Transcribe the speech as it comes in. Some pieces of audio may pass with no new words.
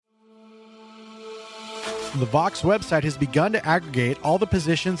The Vox website has begun to aggregate all the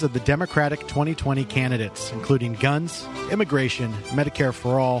positions of the Democratic 2020 candidates, including guns, immigration, Medicare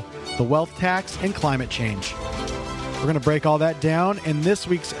for all, the wealth tax, and climate change. We're going to break all that down in this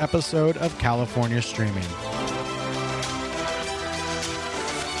week's episode of California Streaming.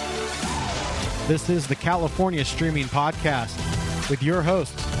 This is the California Streaming Podcast with your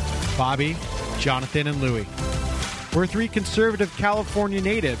hosts, Bobby, Jonathan, and Louie. We're three conservative California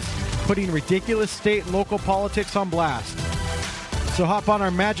natives putting ridiculous state and local politics on blast. So hop on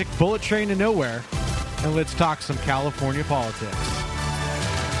our magic bullet train to nowhere and let's talk some California politics.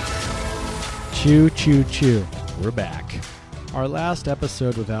 Choo, choo, choo. We're back. Our last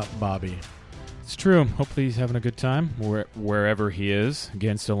episode without Bobby. It's true. Hopefully he's having a good time wherever he is.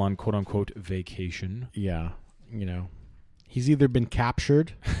 Again, still on quote-unquote vacation. Yeah, you know, he's either been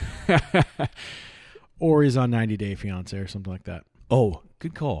captured or he's on 90 Day Fiancé or something like that. Oh,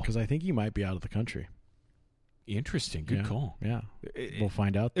 good call. Because I think he might be out of the country. Interesting. Good call. Yeah. We'll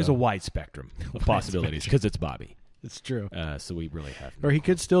find out. There's a wide spectrum of possibilities because it's Bobby. It's true. So we really have. Or he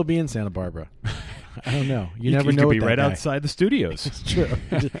could still be in Santa Barbara. I don't know. You never he know. Could be with that right guy. outside the studios. It's true.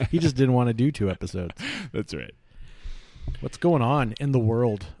 He just didn't want to do 2 episodes. That's right. What's going on in the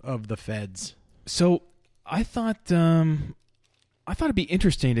world of the feds? So I thought it'd be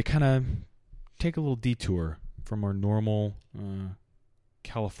interesting to kind of take a little detour from our normal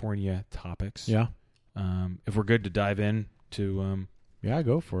California topics. Yeah. If we're good to dive in to yeah,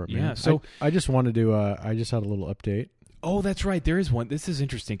 go for it, man. Yeah, so I just wanted to I just had a little update. Oh, that's right. There is one. This is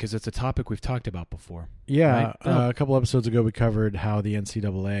interesting because it's a topic we've talked about before. Yeah, right? a couple episodes ago we covered how the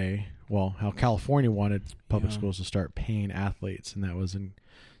NCAA, how California wanted public schools to start paying athletes, and that was in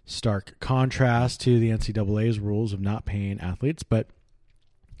stark contrast to the NCAA's rules of not paying athletes, but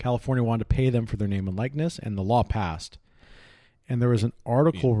California wanted to pay them for their name and likeness, and the law passed. And there was an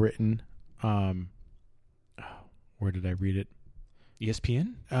article written, where did I read it?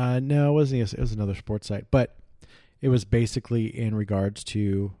 ESPN? No, it wasn't ESPN. It was another sports site, but it was basically in regards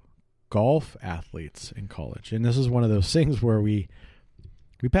to golf athletes in college. And this is one of those things where we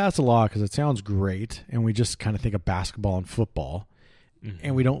pass a law because it sounds great, and we just kind of think of basketball and football,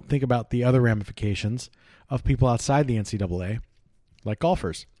 and we don't think about the other ramifications of people outside the NCAA, like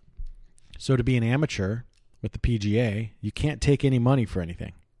golfers. So to be an amateur with the PGA, you can't take any money for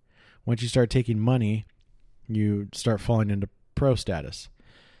anything. Once you start taking money, you start falling into pro status.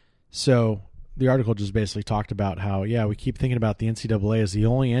 So the article just basically talked about how, we keep thinking about the NCAA as the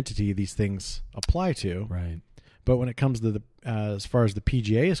only entity these things apply to. Right. But when it comes to as far as the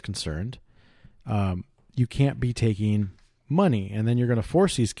PGA is concerned, you can't be taking money, and then you're going to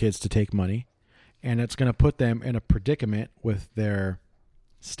force these kids to take money, and it's going to put them in a predicament with their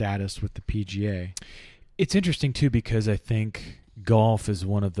status with the PGA. It's interesting too because I think golf is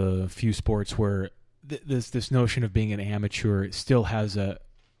one of the few sports where this notion of being an amateur still has a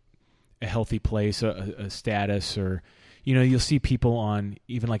healthy place, a status, or you'll see people on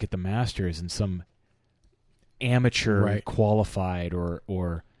even like at the Masters and some amateur qualified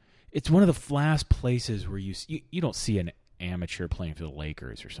or it's one of the last places where you don't see an amateur playing for the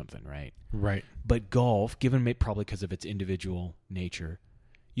Lakers or something, right? Right. But golf, given probably because of its individual nature,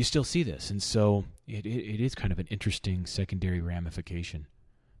 you still see this, and so it is kind of an interesting secondary ramification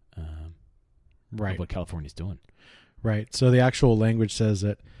of what California's doing. Right. So the actual language says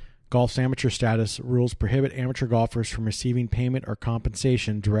that golf's amateur status rules prohibit amateur golfers from receiving payment or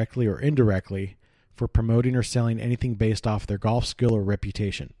compensation directly or indirectly for promoting or selling anything based off their golf skill or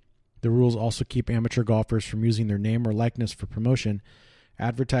reputation. The rules also keep amateur golfers from using their name or likeness for promotion,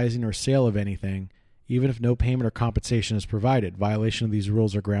 advertising, or sale of anything, even if no payment or compensation is provided. Violation of these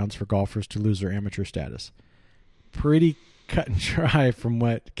rules are grounds for golfers to lose their amateur status. Pretty cut and dry from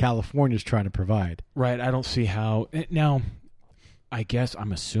what California's trying to provide. Right. I don't see how. Now, I guess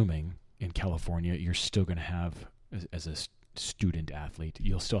I'm assuming in California you're still going to have, as a student athlete,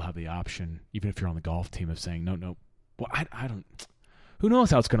 you'll still have the option, even if you're on the golf team, of saying, no. Well, I don't. Who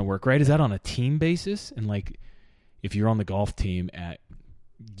knows how it's going to work, right? Is that on a team basis? And like, if you're on the golf team at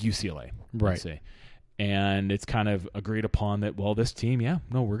UCLA, let's say, and it's kind of agreed upon that, well, this team,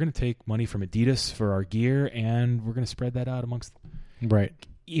 we're going to take money from Adidas for our gear, and we're going to spread that out amongst. Right.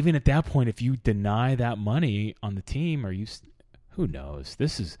 Even at that point, if you deny that money on the team, who knows?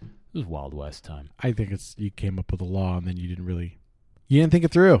 This is Wild West time. I think you came up with a law and then you didn't think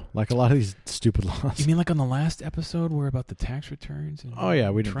it through, like a lot of these stupid laws. You mean like on the last episode where about the tax returns? And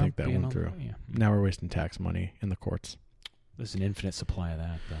we didn't think that one through. Yeah. Now we're wasting tax money in the courts. There's an infinite supply of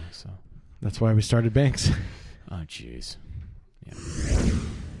that, though. So that's why we started banks. Oh, jeez. Yeah.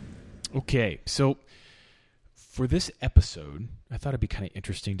 Okay, so for this episode, I thought it'd be kind of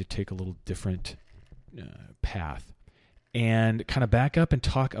interesting to take a little different path and kind of back up and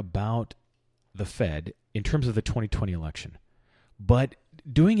talk about the Fed in terms of the 2020 election, but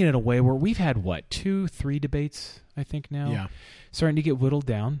doing it in a way where we've had, 2-3 debates, I think now? Yeah. Starting to get whittled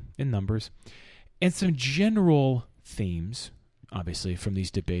down in numbers. And some general themes, obviously, from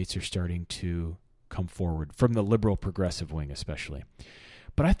these debates are starting to come forward, from the liberal progressive wing especially.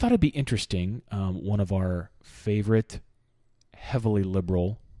 But I thought it'd be interesting, one of our favorite heavily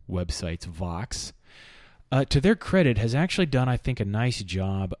liberal websites, Vox, to their credit, has actually done, I think, a nice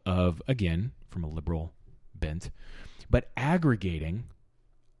job of, again, from a liberal bent, but aggregating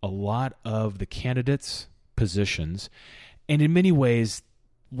a lot of the candidates' positions. And in many ways,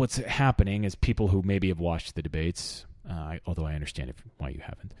 what's happening is people who maybe have watched the debates, although I understand why you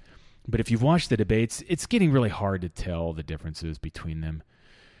haven't, but if you've watched the debates, it's getting really hard to tell the differences between them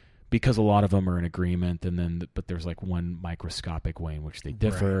because a lot of them are in agreement, but there's like one microscopic way in which they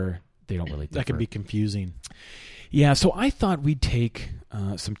differ. Right. They don't really differ. That can be confusing. Yeah, so I thought we'd take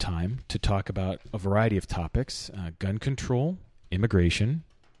some time to talk about a variety of topics: gun control, immigration,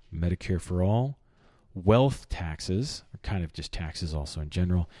 Medicare for all, wealth taxes, or kind of just taxes also in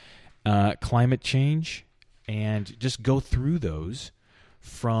general, climate change, and just go through those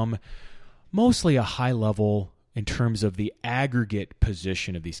from mostly a high level in terms of the aggregate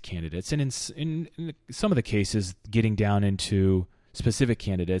position of these candidates, and in some of the cases, getting down into specific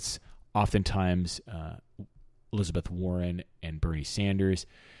candidates, oftentimes Elizabeth Warren and Bernie Sanders,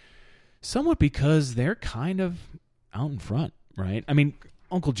 somewhat because they're kind of out in front, right? I mean,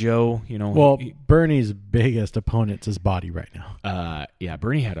 Uncle Joe, Well, Bernie's biggest opponent's his body right now. Yeah,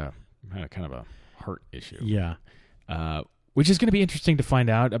 Bernie had a kind of a heart issue. Yeah. Which is going to be interesting to find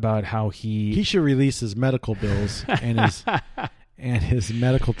out about how he should release his medical bills and his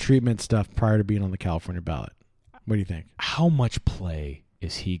medical treatment stuff prior to being on the California ballot. What do you think? How much play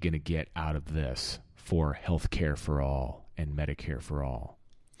is he going to get out of this for healthcare for all and Medicare for all?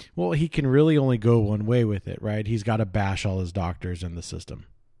 Well, he can really only go one way with it, right? He's got to bash all his doctors in the system.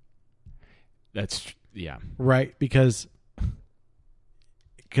 Yeah. Right, because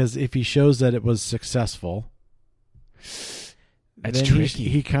if he shows that it was successful, that's then tricky.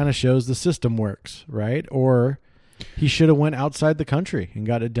 He kind of shows the system works, right? Or he should have went outside the country and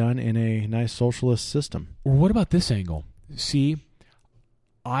got it done in a nice socialist system. Or what about this angle? See,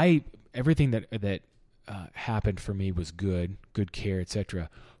 everything that happened for me was good care, etc.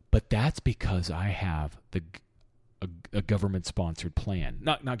 But that's because I have a government-sponsored plan.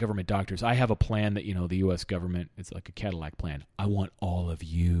 Not government doctors. I have a plan that, the U.S. government, it's like a Cadillac plan. I want all of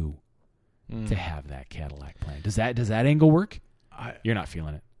you to have that Cadillac plan. Does that angle work? You're not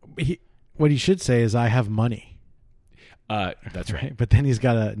feeling it. What he should say is, I have money. That's right. But then he's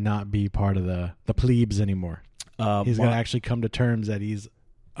got to not be part of the plebes anymore. He's got to actually come to terms that he's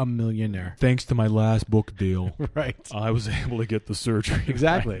a millionaire. Thanks to my last book deal. Right. I was able to get the surgery.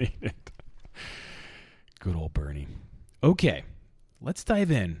 Exactly. Good old Bernie. Okay, let's dive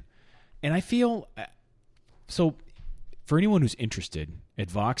in. And I feel, so for anyone who's interested,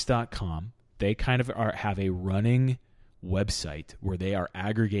 at Vox.com, they kind of have a running website where they are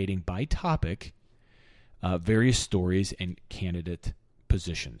aggregating by topic various stories and candidate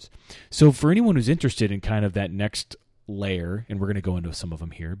positions. So for anyone who's interested in kind of that next layer, and we're going to go into some of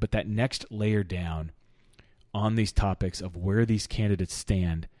them here, but that next layer down on these topics of where these candidates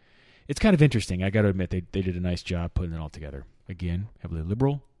stand, it's kind of interesting. I got to admit, they did a nice job putting it all together. Again, heavily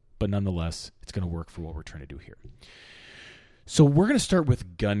liberal, but nonetheless, it's going to work for what we're trying to do here. So we're going to start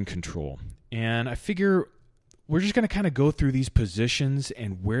with gun control, and I figure we're just going to kind of go through these positions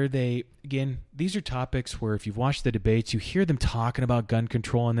and where these are topics where if you've watched the debates, you hear them talking about gun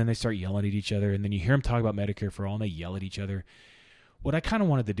control and then they start yelling at each other, and then you hear them talk about Medicare for all and they yell at each other. What I kind of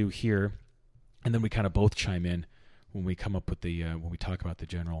wanted to do here, and then we kind of both chime in when we come up with when we talk about the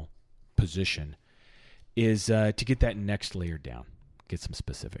general position, is to get that next layer down, get some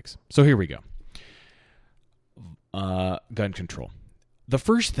specifics. So here we go. Gun control. The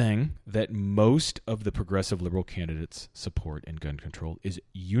first thing that most of the progressive liberal candidates support in gun control is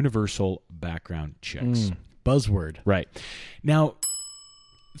universal background checks. Buzzword. Right. Now,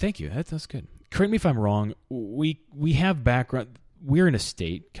 thank you. That's good. Correct me if I'm wrong. We have background. We're in a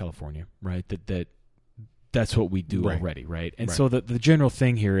state, California, right, that's what we do already, right? And so the general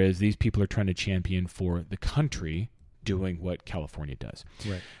thing here is these people are trying to champion for the country doing what California does.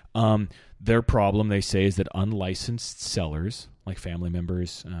 Right. Their problem, they say, is that unlicensed sellers, like family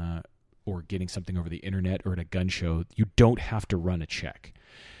members or getting something over the internet or at a gun show, you don't have to run a check.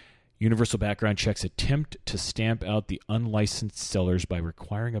 Universal background checks attempt to stamp out the unlicensed sellers by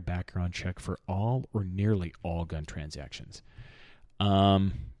requiring a background check for all or nearly all gun transactions. Thoughts?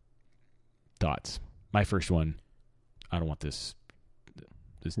 My first one, I don't want this.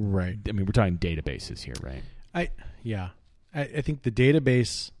 Right. I mean, we're talking databases here, right? I think the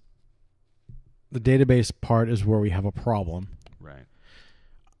database part is where we have a problem. Right.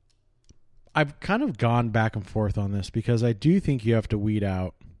 I've kind of gone back and forth on this because I do think you have to weed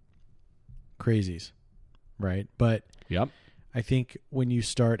out crazies, right? But Yep. I think when you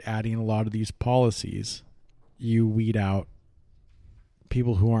start adding a lot of these policies, you weed out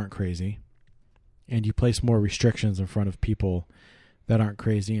people who aren't crazy, and you place more restrictions in front of people that aren't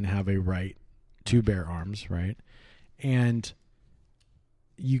crazy and have a right to bear arms, right? And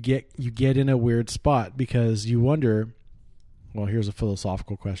you get in a weird spot because you wonder, well, here's a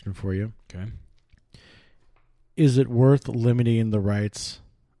philosophical question for you. Okay. Is it worth limiting the rights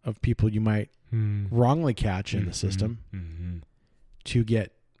of people you might wrongly catch in the system to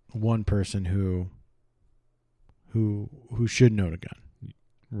get one person who should own a gun?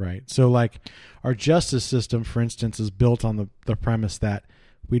 Right. So like our justice system, for instance, is built on the premise that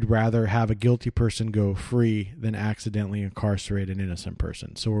we'd rather have a guilty person go free than accidentally incarcerate an innocent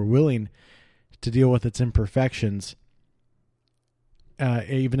person. So we're willing to deal with its imperfections,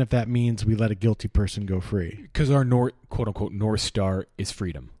 even if that means we let a guilty person go free. Because our quote unquote North Star is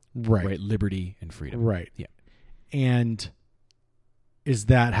freedom. Right. Liberty and freedom. Right. Yeah. And is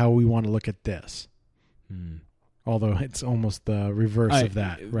that how we want to look at this? Although it's almost the reverse of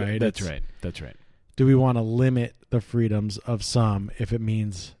that, right? That's right. That's right. Do we want to limit the freedoms of some if it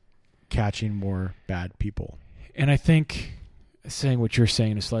means catching more bad people? And I think saying what you're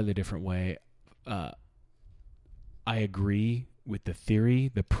saying in a slightly different way, I agree with the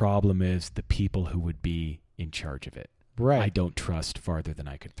theory. The problem is the people who would be in charge of it. Right. I don't trust farther than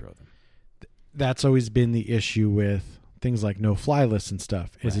I could throw them. That's always been the issue with things like no-fly lists and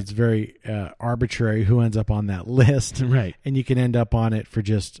stuff, is Right. it's very arbitrary who ends up on that list. Right. And you can end up on it for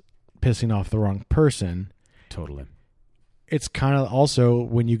just pissing off the wrong person. Totally. It's kind of also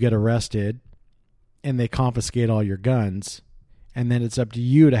when you get arrested and they confiscate all your guns, and then it's up to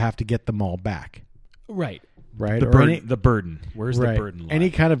you to have to get them all back. Right. Right? The Or burden. The burden. Where's right. the burden lie?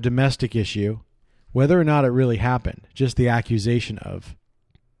 Any kind of domestic issue, whether or not it really happened, just the accusation of,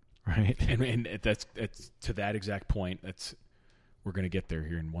 right? And that's to that exact point. We're going to get there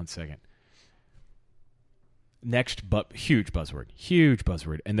here in 1 second. Next, huge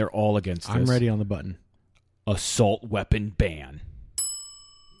buzzword, and they're all against this. I'm ready on the button. Assault weapon ban.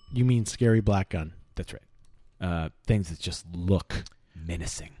 You mean scary black gun? That's right. Things that just look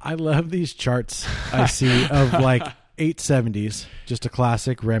menacing. I love these charts I see of like 870s, just a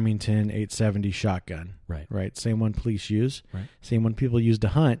classic Remington 870 shotgun. Right. Right. Same one police use. Right. Same one people use to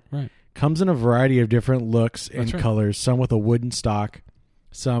hunt. Right. Comes in a variety of different looks and That's right. colors. Some with a wooden stock,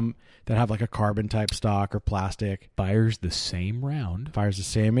 some that have like a carbon type stock or plastic. Fires the same round. Fires the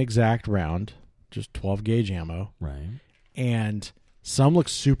same exact round, just 12 gauge ammo. Right. And some look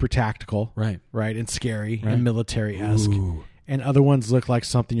super tactical. Right. Right. And scary Right. and military-esque. Ooh. And other ones look like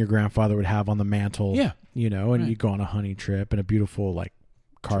something your grandfather would have on the mantle. Yeah. You know, and Right. you go on a hunting trip and a beautiful like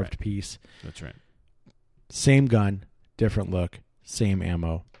carved right. piece. That's right. Same gun, different look, same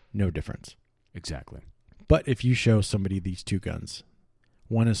ammo, no difference. Exactly. But if you show somebody these two guns,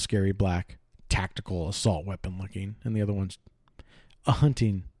 one is scary black, tactical assault weapon looking, and the other one's a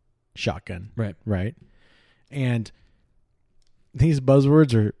hunting shotgun. Right. Right. And these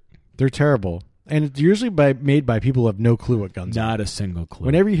buzzwords they're terrible. And it's usually made by people who have no clue what guns are. Not a single clue.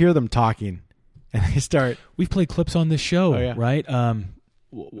 Whenever you hear them talking and they start, We've played clips on this show, Oh, yeah. right?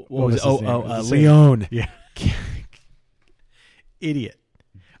 What was was it? his name? Was it Leon. yeah, idiot.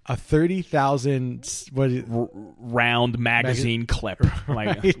 A 30,000 Round magazine clip.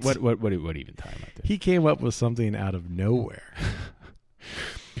 Like Right. what even time out there? he came up with something out of nowhere.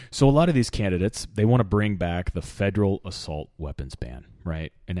 So a lot of these candidates, they want to bring back the federal assault weapons ban,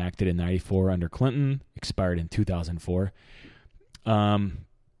 right? Enacted in 94 under Clinton, expired in 2004. Some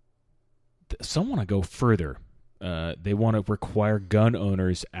want to go further. They want to require gun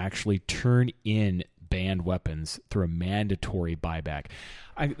owners actually turn in banned weapons through a mandatory buyback.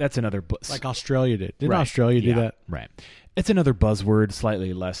 That's another Like Australia did. Didn't Right. Australia do Yeah, that? Right. It's another buzzword,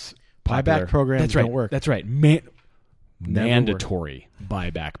 slightly less popular. Buyback programs That's right. don't work. That's right. Never Mandatory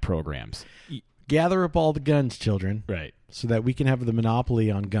buyback programs. Gather up all the guns, children, Right. so that we can have the monopoly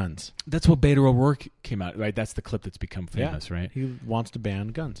on guns. That's what Beto O'Rourke came out, right? That's the clip that's become famous, right? He wants to ban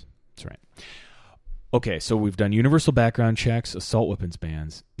guns. That's right. Okay, so we've done universal background checks, assault weapons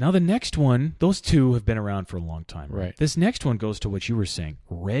bans. Now the next one, those two have been around for a long time, Right. This next one goes to what you were saying,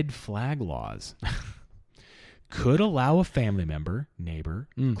 red flag laws. Could allow a family member, neighbor,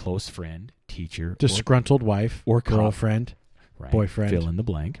 close friend, teacher, Disgruntled wife or cop. girlfriend, right, boyfriend. fill in the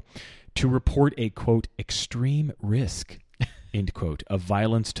blank, to report a, quote, extreme risk, end quote, of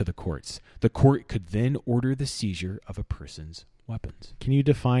violence to the courts. The court could then order the seizure of a person's weapons. Can you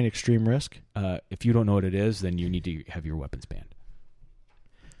define extreme risk? If you don't know what it is, then you need to have your weapons banned.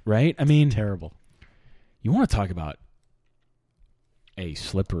 Right? I mean, Terrible. you want to talk about a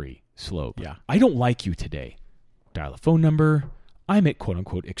slippery slope. Yeah. I don't like you today. Dial a phone number. I'm at quote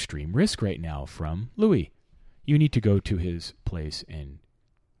unquote extreme risk right now from Louis. You need to go to his place and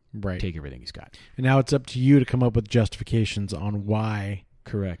Right. take everything he's got. And now it's up to you to come up with justifications on why.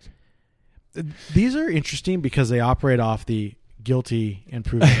 Correct. These are interesting because they operate off the guilty and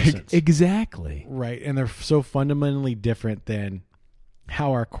proven innocence. Exactly. Right. And they're so fundamentally different than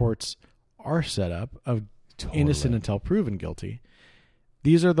how our courts are set up of innocent until proven guilty.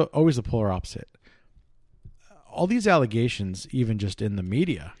 These are always the polar opposite. All these allegations, even just in the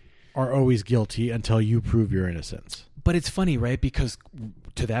media, are always guilty until you prove your innocence. But it's funny, right? Because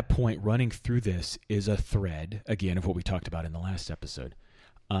to that point, running through this is a thread, again, of what we talked about in the last episode.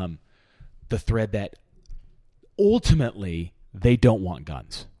 The thread that ultimately they don't want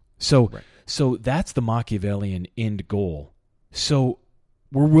guns. So, Right. so that's the Machiavellian end goal. So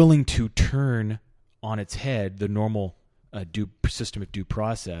we're willing to turn on its head the normal system of due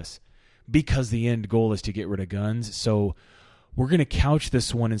process because the end goal is to get rid of guns. So we're going to couch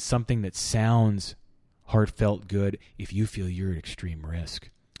this one in something that sounds heartfelt good if you feel you're at extreme risk.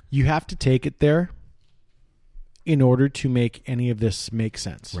 You have to take it there in order to make any of this make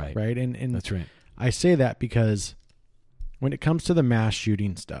sense. Right. Right. And That's right. I say that because when it comes to the mass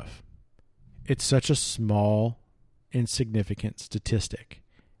shooting stuff, it's such a small, insignificant statistic.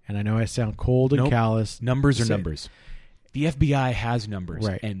 And I know I sound cold and Nope. callous. Numbers are numbers. The FBI has numbers,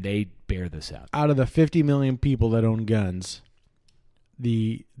 Right. and they bear this out. Out of the 50 million people that own guns,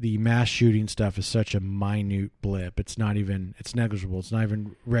 the mass shooting stuff is such a minute blip. It's negligible. It's not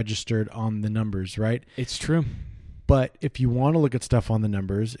even registered on the numbers, right? It's true. But if you want to look at stuff on the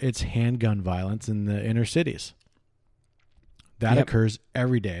numbers, it's handgun violence in the inner cities. That Yep. occurs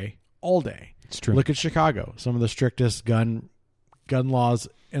every day, all day. It's true. Look at Chicago. Some of the strictest gun laws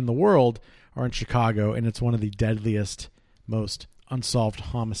in the world are in Chicago, and it's one of the deadliest, most unsolved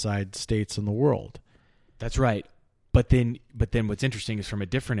homicide states in the world. That's right. But then what's interesting is from a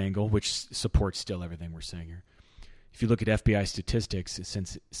different angle, which supports still everything we're saying here. If you look at FBI statistics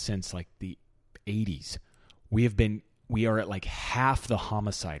since like the 80s, we are at like half the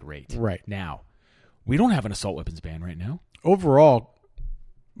homicide rate Right. now. We don't have an assault weapons ban right now. Overall,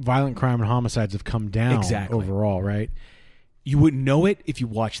 violent crime and homicides have come down Exactly. overall, right? You wouldn't know it if you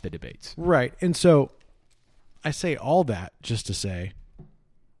watched the debates. Right. And so I say all that just to say,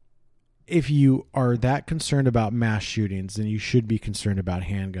 if you are that concerned about mass shootings, then you should be concerned about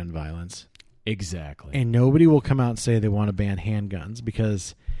handgun violence. Exactly. And nobody will come out and say they want to ban handguns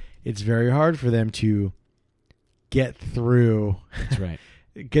because it's very hard for them to get through That's right.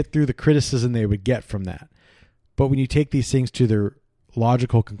 the criticism they would get from that. But when you take these things to their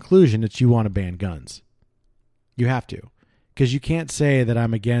logical conclusion, it's you want to ban guns. You have to. Because you can't say that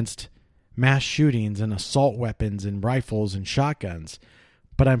I'm against mass shootings and assault weapons and rifles and shotguns,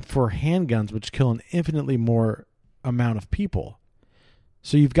 but I'm for handguns, which kill an infinitely more amount of people.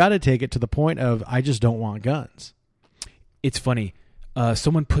 So you've got to take it to the point of, I just don't want guns. It's funny.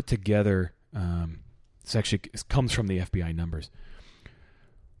 Someone put together, it comes from the FBI numbers.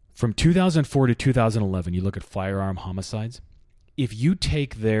 From 2004 to 2011, you look at firearm homicides. If you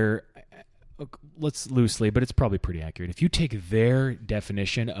take their, let's loosely, but it's probably pretty accurate. If you take their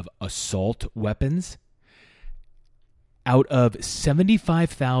definition of assault weapons, out of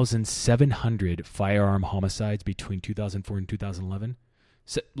 75,700 firearm homicides between 2004 and 2011,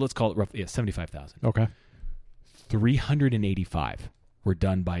 let's call it roughly 75,000. Okay. 385 were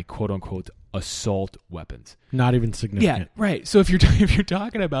done by quote-unquote assault weapons. Not even significant. Yeah, right. So if you're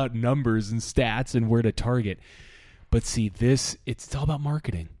talking about numbers and stats and where to target, but see this, it's all about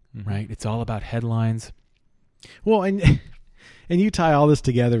marketing, right? It's all about headlines. Well, and you tie all this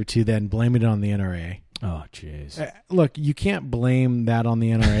together to then blame it on the NRA. Oh, jeez. Look, you can't blame that on the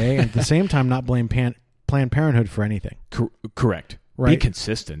NRA and at the same time not blame Planned Parenthood for anything. Correct. Right. Be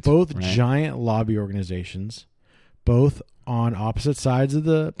consistent. Both right? giant lobby organizations, both on opposite sides of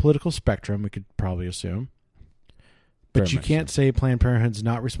the political spectrum, we could probably assume. But Very you much can't say Planned Parenthood's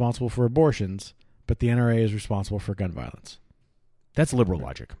not responsible for abortions, but the NRA is responsible for gun violence. That's liberal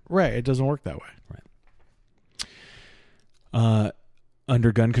logic. Right. It doesn't work that way. Right.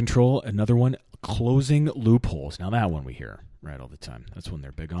 Under gun control, another one, closing loopholes. Now that one we hear all the time. That's one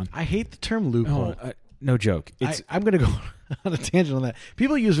they're big on. I hate the term loophole. No joke. I'm going to go on a tangent on that.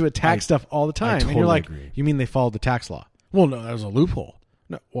 People use it with tax stuff all the time. I and you're like, totally agree. you mean they followed the tax law? Well, no, that was a loophole.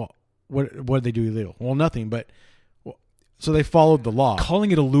 No, well, what did they do illegal? Well, nothing. But so they followed the law. Calling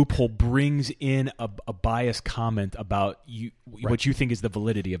it a loophole brings in a biased comment about what you think is the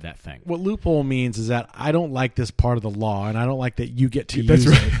validity of that thing. What loophole means is that I don't like this part of the law, and I don't like that you get to use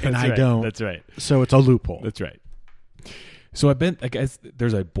it, and I don't. That's right. So it's a loophole. That's right. So I guess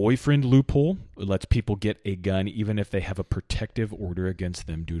there's a boyfriend loophole. It lets people get a gun even if they have a protective order against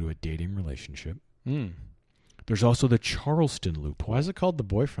them due to a dating relationship. There's also the Charleston loophole. Why is it called the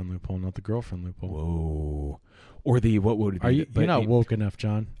boyfriend loophole, not the girlfriend loophole? Whoa. Or the what would it be? You're not woke enough,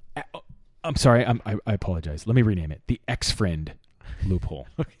 John. I'm sorry. I apologize. Let me rename it. The ex-friend loophole.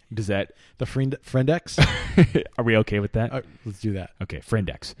 Okay. Does that the friend X? Are we okay with that? Let's do that. Okay, friend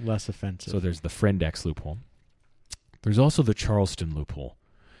X. Less offensive. So there's the friend X loophole. There's also the Charleston loophole.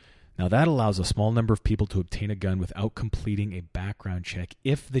 Now that allows a small number of people to obtain a gun without completing a background check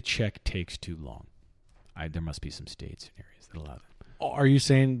if the check takes too long. There must be some states and areas that allow that. Are you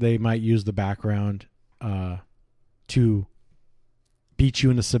saying they might use the background to beat you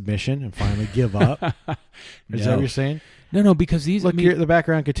into submission and finally give up? Is that what you're saying? No, because these... Look, the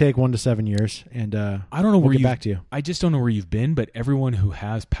background could take 1 to 7 years, and I don't know we'll get back to you. I just don't know where you've been, but everyone who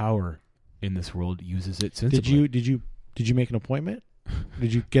has power in this world uses it sensibly. Did you make an appointment?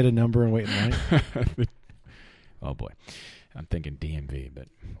 Did you get a number and wait in line? Oh, boy. I'm thinking DMV, but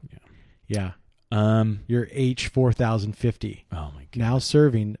yeah. You're H4050. Oh, my God. Now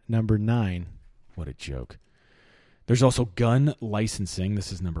serving number 9. What a joke. There's also gun licensing.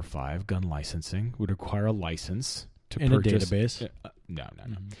 This is number 5. Gun licensing would require a license to purchase. A database? No.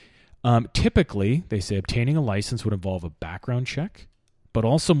 Mm-hmm. Typically, they say obtaining a license would involve a background check, but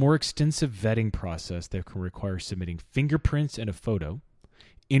also more extensive vetting process that can require submitting fingerprints and a photo,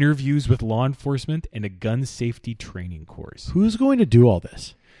 interviews with law enforcement, and a gun safety training course. Who's going to do all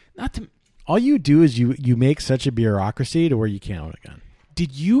this? All you do is you make such a bureaucracy to where you can't own a gun.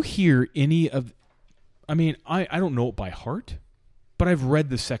 Did you hear any of... I mean, I don't know it by heart, but I've read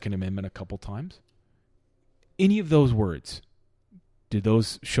the Second Amendment a couple times. Any of those words, did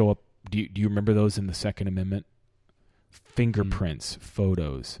those show up? Do you remember those in the Second Amendment? Fingerprints,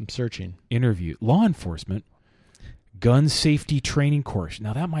 photos. I'm searching. Interview, law enforcement, gun safety training course.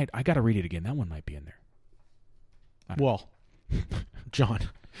 Now I got to read it again. That one might be in there. Well, John,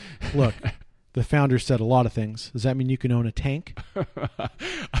 look, the founder said a lot of things. Does that mean you can own a tank?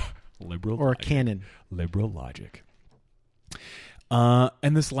 Liberal or logic. A cannon? Liberal logic.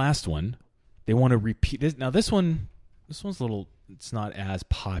 And this last one, they want to repeat this. Now this one's a little. It's not as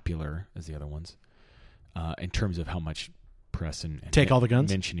popular as the other ones in terms of how much press and take all the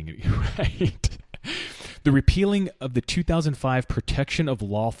guns mentioning it. Right. The repealing of the 2005 Protection of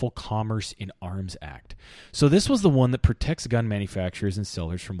Lawful Commerce in Arms Act. So this was the one that protects gun manufacturers and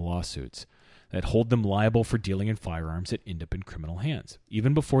sellers from lawsuits that hold them liable for dealing in firearms that end up in criminal hands.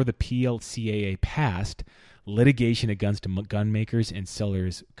 Even before the PLCAA passed, litigation against gun makers and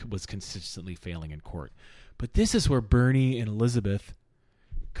sellers was consistently failing in court. But this is where Bernie and Elizabeth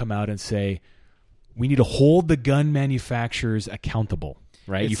come out and say, we need to hold the gun manufacturers accountable.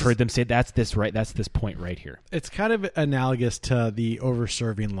 Right, you've heard them say that's this point right here. It's kind of analogous to the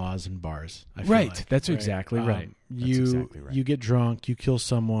over-serving laws in bars. I feel right, like, that's right? Exactly right. You get drunk, you kill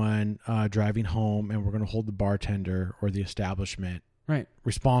someone driving home, and we're going to hold the bartender or the establishment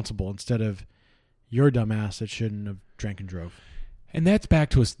responsible instead of your dumbass that shouldn't have drank and drove. And that's back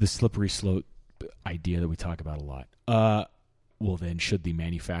to the slippery slope idea that we talk about a lot. Well, then, should the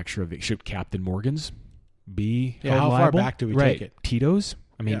manufacturer of it, should Captain Morgan's be held how liable? far back do we take it? Tito's?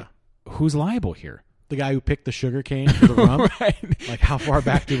 I mean, who's liable here? The guy who picked the sugar cane for the rum? Right. Like, how far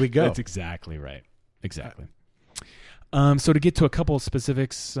back do we go? That's exactly right. Exactly. So to get to a couple of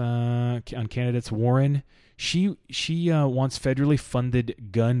specifics on candidates, Warren, she wants federally funded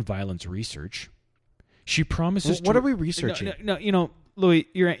gun violence research. She promises what are we researching? No, Louis,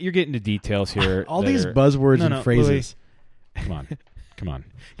 you're getting to details here. All these buzzwords and phrases. Louis, come on.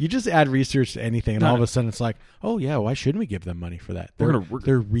 You just add research to anything, and all of a sudden it's like, oh, yeah, why shouldn't we give them money for that?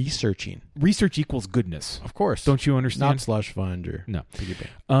 They're researching. Research equals goodness. Of course. Don't you understand? Not slush fund or piggy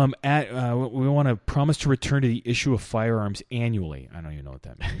bank. We want to promise to return to the issue of firearms annually. I don't even know what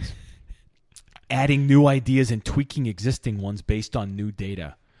that means. Adding new ideas and tweaking existing ones based on new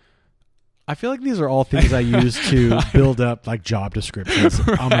data. I feel like these are all things I use to build up like job descriptions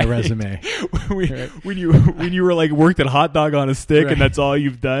on my resume. When you were like worked at Hot Dog on a Stick and that's all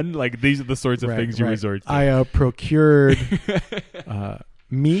you've done, like these are the sorts of things you resort to. I procured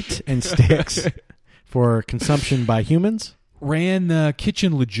meat and sticks for consumption by humans. Ran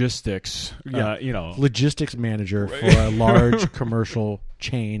kitchen logistics, logistics manager for a large commercial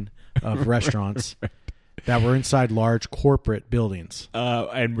chain of restaurants. that were inside large corporate buildings.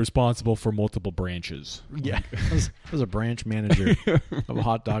 And responsible for multiple branches. Yeah. I was a branch manager of a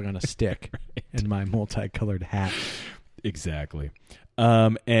hot dog on a stick in my multicolored hat. Exactly.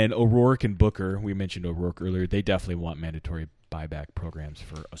 And O'Rourke and Booker, we mentioned O'Rourke earlier, they definitely want mandatory buyback programs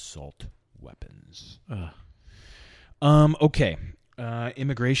for assault weapons. Okay.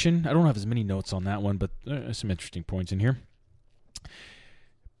 Immigration. I don't have as many notes on that one, but some interesting points in here.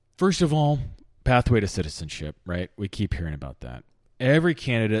 First of all, pathway to citizenship, right? We keep hearing about that. Every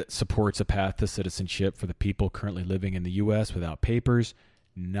candidate supports a path to citizenship for the people currently living in the U.S. without papers,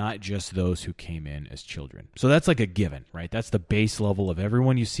 not just those who came in as children. So that's like a given, right? That's the base level of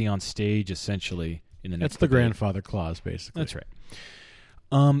everyone you see on stage, essentially. In the next That's the debate. grandfather clause, basically. That's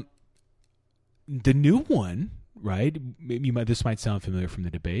right. The new one, right? This might sound familiar from the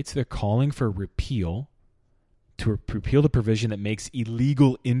debates. They're calling for repeal the provision that makes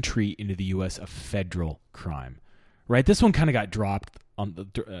illegal entry into the U.S. a federal crime. Right? This one kind of got dropped on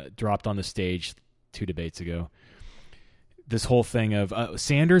the stage 2 debates ago. This whole thing of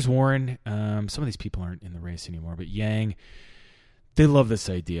Sanders, Warren, some of these people aren't in the race anymore, but Yang, they love this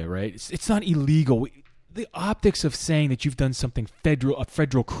idea, right? It's not illegal. The optics of saying that you've done something a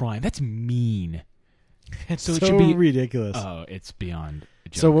federal crime, that's mean. It's So so, it should be ridiculous. Oh, it's beyond a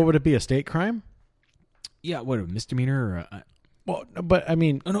joke. So what would it be, a state crime? Yeah, what, a misdemeanor or Well, but I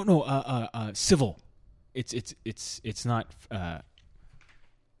mean, civil. It's not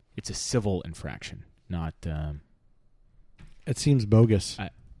it's a civil infraction, not it seems bogus.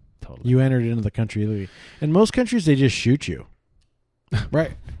 totally. You entered into the country illegally. In most countries, they just shoot you.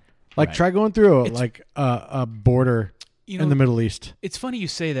 Right? Like, Right. try going through a border in the Middle East. It's funny you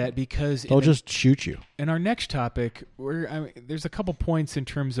say that because They'll just shoot you. in our next topic, there's a couple points in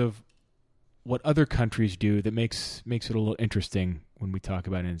terms of what other countries do that makes it a little interesting when we talk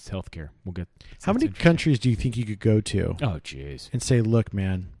about it in healthcare. We'll get. How many countries do you think you could go to Oh, jeez. and say, "Look,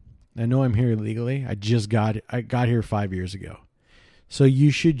 man, I know I'm here illegally. I got here 5 years ago, so you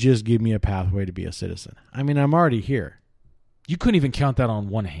should just give me a pathway to be a citizen." I mean, I'm already here. You couldn't even count that on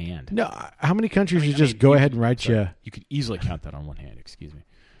one hand. No, how many countries you just go ahead and write you? You could easily count that on one hand. Excuse me.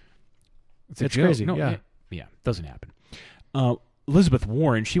 It's a joke. crazy. No, Yeah. yeah, doesn't happen. Elizabeth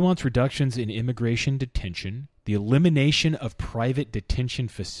Warren, she wants reductions in immigration detention, the elimination of private detention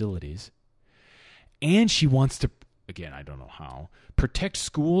facilities, and she wants to, again, I don't know how, protect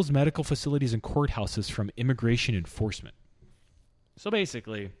schools, medical facilities, and courthouses from immigration enforcement. So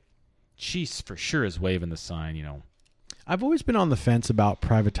basically, she for sure is waving the sign, I've always been on the fence about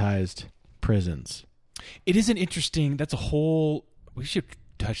privatized prisons. It is an interesting, that's a whole, we should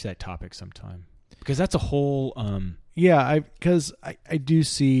touch that topic sometime. Because that's a whole... Yeah, because I do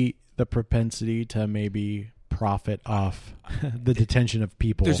see the propensity to maybe profit off the detention of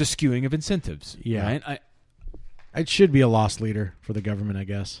people. There's a skewing of incentives. Yeah. Right? It should be a loss leader for the government, I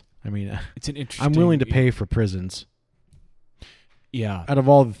guess. I mean, It's an interesting... I'm willing to pay for prisons. Yeah. Out of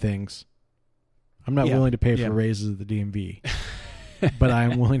all the things, I'm not Yeah. willing to pay Yeah. for raises at the DMV, but I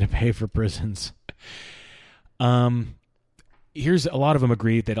am willing to pay for prisons. Here's a lot of them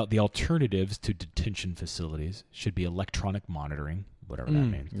agree that the alternatives to detention facilities should be electronic monitoring, whatever that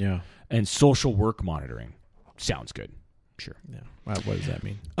means, Yeah. and social work monitoring. Sounds good. Sure. Yeah. What does that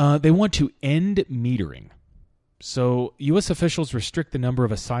mean? They want to end metering. So U.S. officials restrict the number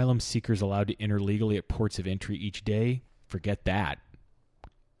of asylum seekers allowed to enter legally at ports of entry each day. Forget that.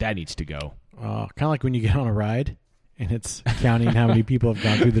 That needs to go. Kind of like when you get on a ride and it's counting how many people have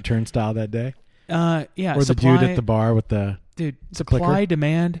gone through the turnstile that day. Yeah. Or the dude at the bar with the... Dude, supply, clicker.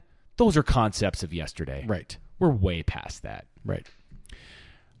 demand, those are concepts of yesterday. Right. We're way past that. Right.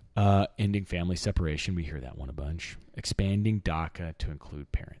 Ending family separation, we hear that one a bunch. Expanding DACA to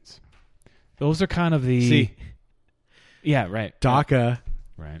include parents. Those are kind of the... See. Yeah, right. DACA.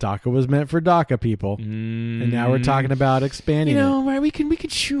 Right. DACA was meant for DACA people. And now we're talking about expanding it. Right, we can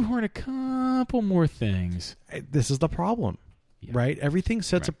shoehorn a couple more things. This is the problem, Yeah. right? Everything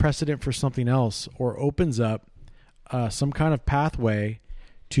sets a precedent for something else or opens up some kind of pathway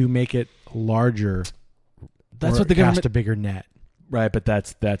to make it larger. That's or what the cast government... a bigger net. Right, but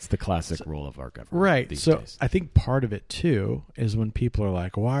that's the classic role of our government. Right. These So days. I think part of it, too, is when people are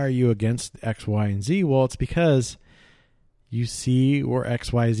like, why are you against X, Y, and Z? Well, it's because you see where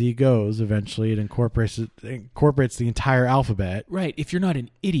X, Y, Z goes. Eventually, it incorporates the entire alphabet. Right. If you're not an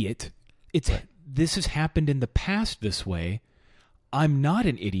idiot, this has happened in the past this way. I'm not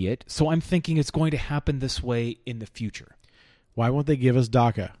an idiot, so I'm thinking it's going to happen this way in the future. Why won't they give us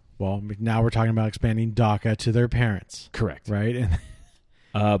DACA? Well, now we're talking about expanding DACA to their parents. Correct. Right? And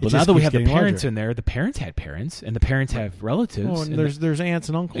But just now that we keeps have the getting parents larger. in there, the parents had parents, and the parents have relatives. and there's aunts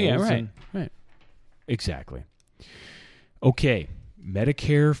and uncles. yeah, right, and right. Exactly. Okay,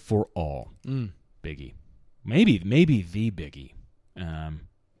 Medicare for all. Biggie. Maybe the biggie.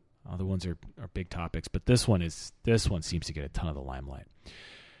 Other ones are big topics, but this one seems to get a ton of the limelight.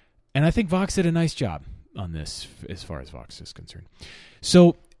 And I think Vox did a nice job on this as far as Vox is concerned.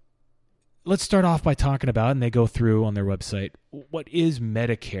 So let's start off by talking about, and they go through on their website, what is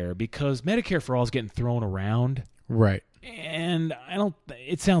Medicare? Because Medicare for all is getting thrown around. Right. And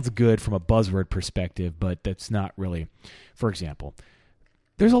it sounds good from a buzzword perspective, but that's not really. For example,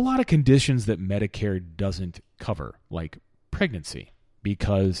 there's a lot of conditions that Medicare doesn't cover, like pregnancy,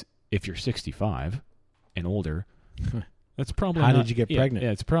 because if you're 65 and older, that's probably How not, did you get pregnant?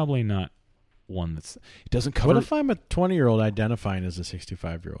 Yeah, it's probably not one it doesn't cover. What if I'm a 20-year-old identifying as a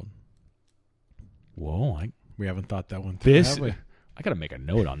 65-year-old? Whoa, We haven't thought that one through, have we? I got to make a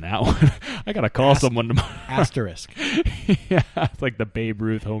note on that one. I got to call someone tomorrow. Asterisk. Yeah, it's like the Babe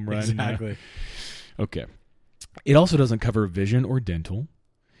Ruth home run. Exactly. Okay. It also doesn't cover vision or dental.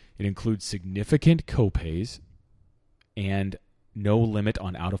 It includes significant copays and no limit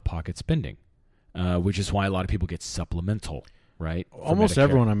on out-of-pocket spending, which is why a lot of people get supplemental, right? Almost Medicare.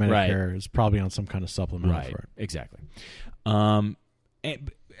 everyone on Medicare Right. is probably on some kind of supplemental Right, for it. exactly.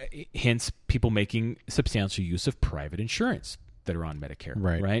 Hence, people making substantial use of private insurance that are on Medicare.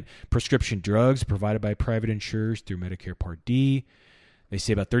 Right. Prescription drugs provided by private insurers through Medicare Part D. They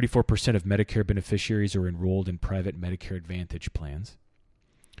say about 34% of Medicare beneficiaries are enrolled in private Medicare Advantage plans.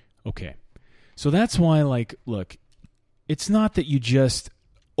 Okay. So that's why, look, it's not that you just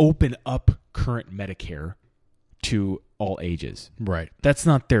open up current Medicare to all ages. Right. That's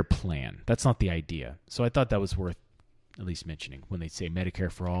not their plan. That's not the idea. So I thought that was worth at least mentioning when they say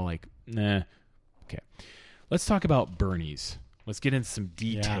Medicare for all, nah. Okay. Let's talk about Bernie's. Let's get into some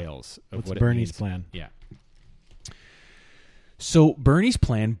details of What's what Bernie's it means. plan? Yeah. So Bernie's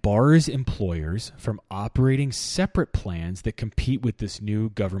plan bars employers from operating separate plans that compete with this new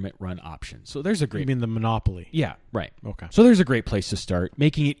government-run option. So there's a great... You mean the monopoly? Yeah, right. Okay. So there's a great place to start,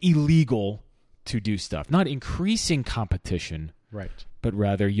 making it illegal to do stuff. Not increasing competition, Right. but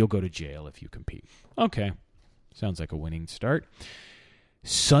rather you'll go to jail if you compete. Okay. Sounds like a winning start.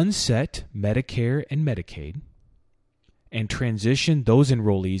 Sunset Medicare and Medicaid and transition those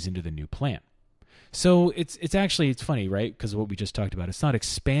enrollees into the new plan. So it's funny, right? Because of what we just talked about. It's not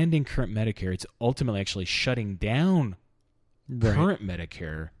expanding current Medicare. It's ultimately actually shutting down current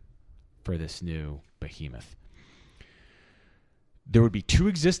Medicare for this new behemoth. There would be two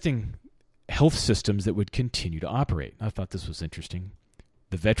existing health systems that would continue to operate. I thought this was interesting.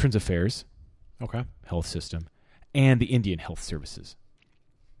 The Veterans Affairs health system and the Indian Health Services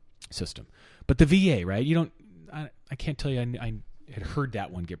system. But the VA, right? I can't tell you I had heard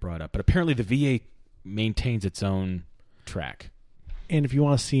that one get brought up, but apparently the VA maintains its own track. And if you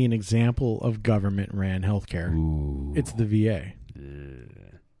want to see an example of government-ran healthcare, it's the VA.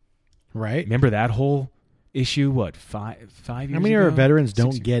 Right? Remember that whole issue, what, 5 years ago? How many of our veterans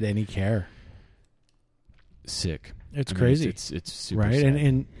don't get any care? Sick. It's crazy. It's super right? sad.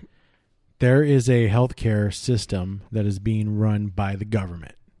 And there is a healthcare system that is being run by the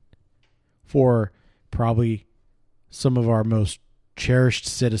government for probably some of our most cherished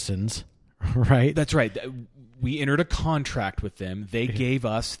citizens, right? That's right. We entered a contract with them. They gave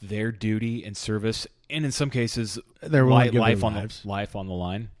us their duty and service, and in some cases, They're willing to give life their on lives. life on the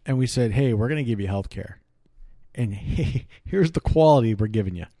line. And we said, hey, we're going to give you health care. And hey, here's the quality we're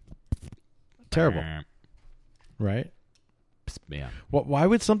giving you. Terrible. Right? Yeah. Why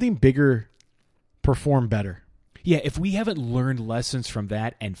would something bigger perform better? Yeah, if we haven't learned lessons from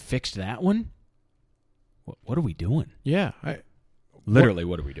that and fixed that one, what are we doing? Yeah. Literally,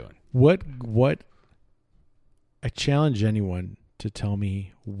 what are we doing? What I challenge anyone to tell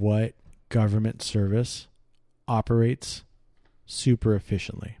me what government service operates super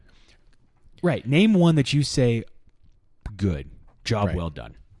efficiently. Right. Name one that you say, good, job Right. well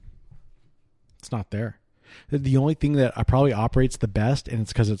done. It's not there. The only thing that probably operates the best, and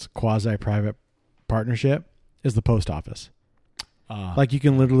it's because it's quasi-private partnership, is the post office. Like you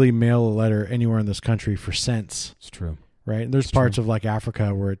can literally mail a letter anywhere in this country for cents. It's true. Right? And there's parts of like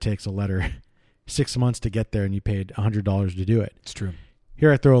Africa where it takes a letter 6 months to get there and you paid $100 to do it. It's true.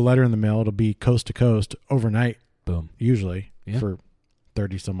 Here I throw a letter in the mail. It'll be coast to coast overnight. Boom. Usually for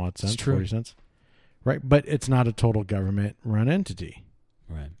 30 some odd cents, 40 cents. Right? But it's not a total government run entity.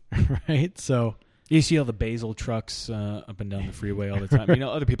 Right. Right? So you see all the basil trucks up and down the freeway all the time. Right.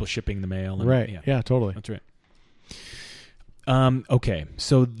 Other people shipping the mail. And, right. Yeah, totally. That's right. Okay,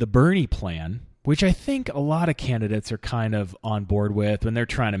 so the Bernie plan, which I think a lot of candidates are kind of on board with when they're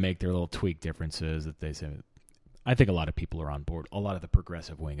trying to make their little tweak differences that they say. I think a lot of people are on board. A lot of the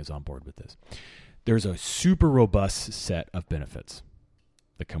progressive wing is on board with this. There's a super robust set of benefits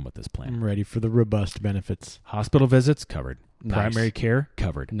that come with this plan. I'm ready for the robust benefits. Hospital visits covered. Nice. Primary care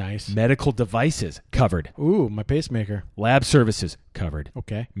covered. Nice. Medical devices covered. Ooh, my pacemaker. Lab services covered.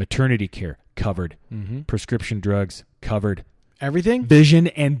 Okay. Maternity care covered. Mm-hmm. Prescription drugs covered. Everything? Vision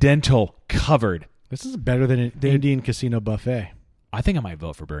and dental covered. This is better than the Indian casino buffet. I think I might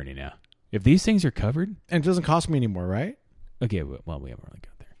vote for Bernie now. If these things are covered. And it doesn't cost me anymore, right? Okay, well, we haven't really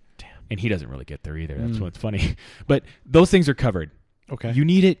got there. Damn. And he doesn't really get there either. That's what's funny. But those things are covered. Okay. You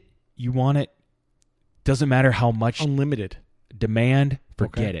need it. You want it. Doesn't matter how much Unlimited. demand.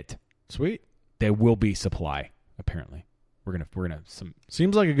 Forget Okay. it. Sweet. There will be supply. Apparently, we're gonna some.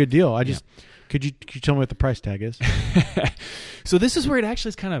 Seems like a good deal. Could you tell me what the price tag is? So this is where it actually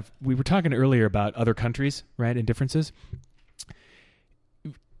is kind of. We were talking earlier about other countries, right, and differences.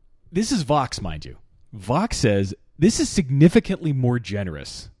 This is Vox, mind you. Vox says this is significantly more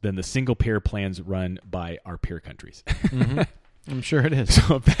generous than the single-payer plans run by our peer countries. Mm-hmm. I'm sure it is.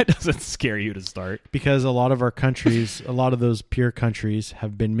 So if that doesn't scare you to start. Because a lot of our countries, a lot of those peer countries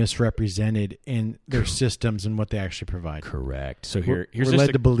have been misrepresented in their systems and what they actually provide. Correct. So We're here's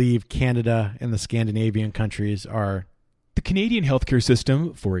led to believe Canada and the Scandinavian countries are... The Canadian healthcare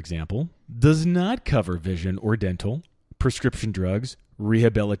system, for example, does not cover vision or dental, prescription drugs,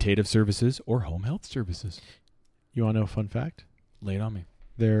 rehabilitative services, or home health services. You want to know a fun fact? Lay it on me.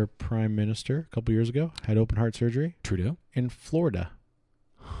 Their prime minister, a couple years ago, had open heart surgery Trudeau? in Florida.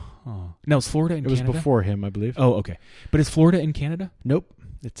 Oh. Now, is Florida in It was Canada? before him, I believe. Oh, okay. But is Florida in Canada? Nope,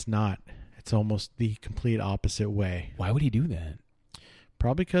 it's not. It's almost the complete opposite way. Why would he do that?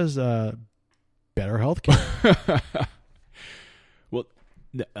 Probably because better health care. Well,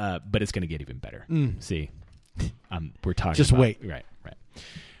 but it's going to get even better. See, we're talking Just about, wait. Right.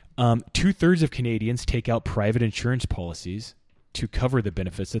 2/3 of Canadians take out private insurance policies to cover the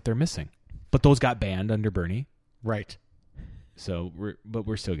benefits that they're missing. But those got banned under Bernie. Right. So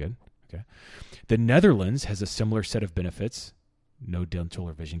we're still good. Okay. The Netherlands has a similar set of benefits, no dental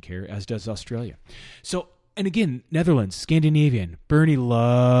or vision care, as does Australia. So, and again, Netherlands, Scandinavian. Bernie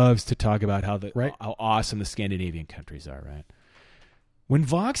loves to talk about how awesome the Scandinavian countries are, right? When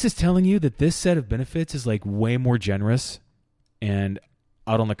Vox is telling you that this set of benefits is like way more generous and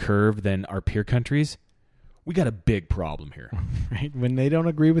out on the curve than our peer countries, we got a big problem here. Right. When they don't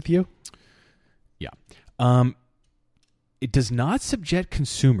agree with you. Yeah. It does not subject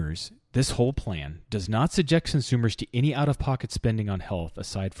consumers, this whole plan does not subject consumers to any out-of-pocket spending on health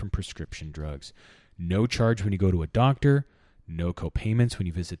aside from prescription drugs. No charge when you go to a doctor, no co-payments when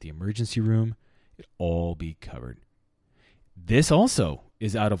you visit the emergency room. It'll all be covered. This also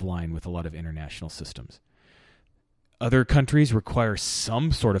is out of line with a lot of international systems. Other countries require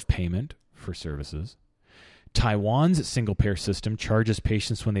some sort of payment for services. Taiwan's single-payer system charges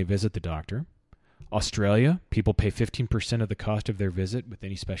patients when they visit the doctor. Australia, people pay 15% of the cost of their visit with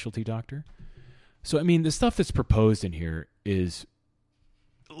any specialty doctor. So, I mean, the stuff that's proposed in here is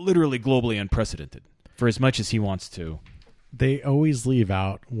literally globally unprecedented for as much as he wants to. They always leave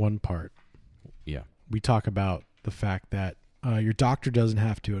out one part. Yeah. We talk about the fact that your doctor doesn't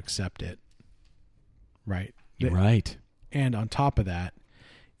have to accept it. Right. Right. And on top of that,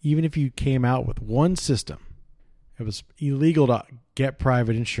 even if you came out with one system, it was illegal to get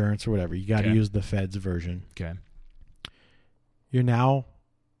private insurance or whatever. You got to use the Fed's version. Okay. You're now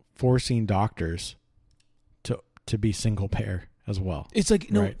forcing doctors to be single payer as well. It's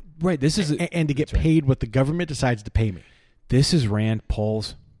like, no, right. This is and to get paid what the government decides to pay me. This is Rand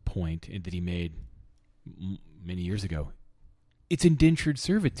Paul's point that he made many years ago. It's indentured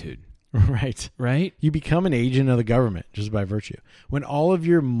servitude. Right. Right? You become an agent of the government just by virtue. When all of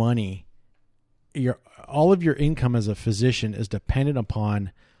your money, all of your income as a physician is dependent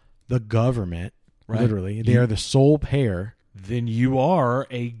upon the government, right. Literally. They are the sole payer. Then you are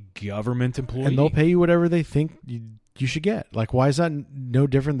a government employee. And they'll pay you whatever they think you should get. Like, why is that no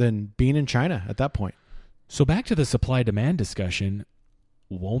different than being in China at that point? So back to the supply-demand discussion,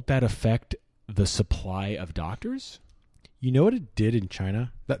 won't that affect the supply of doctors? You know what it did in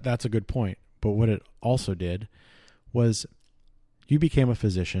China? That's a good point. But what it also did was you became a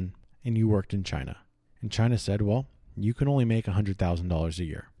physician and you worked in China. And China said, well, you can only make $100,000 a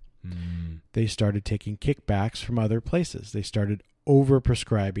year. They started taking kickbacks from other places. They started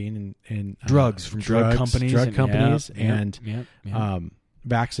over-prescribing and drugs from drug companies and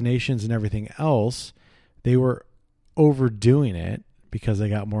vaccinations and everything else. They were overdoing it because they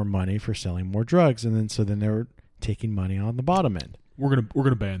got more money for selling more drugs. And then they were taking money on the bottom end. We're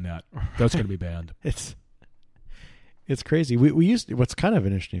gonna ban that. That's gonna be banned. It's crazy. We used to, what's kind of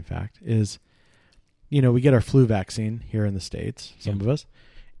an interesting fact is, we get our flu vaccine here in the States, some of us,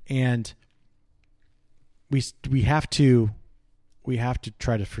 and we have to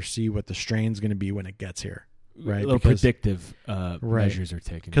try to foresee what the strain's going to be when it gets here, right? Little predictive measures are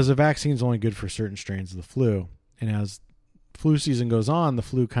taken. Because the vaccine's only good for certain strains of the flu, and as flu season goes on, the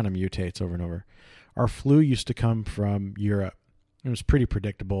flu kind of mutates over and over. Our flu used to come from Europe. It was pretty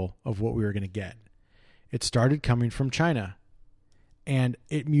predictable of what we were going to get. It started coming from China, and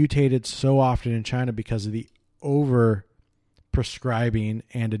it mutated so often in China because of the over prescribing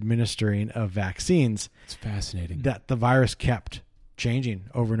and administering of vaccines. It's fascinating that the virus kept changing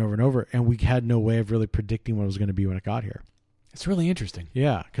over and over and over, and we had no way of really predicting what it was going to be when it got here. It's really interesting.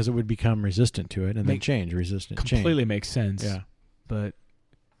 Yeah, because it would become resistant to it and then change, resistant, completely change. Makes sense. Yeah. But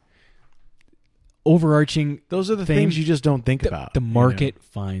overarching, those are the things you just don't think about. The market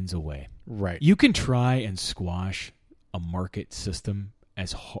finds a way. Right. You can try and squash a market system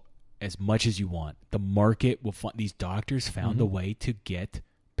as much as you want. The market will find. These doctors found a way to get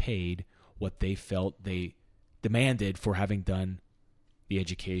paid what they felt they demanded for having done the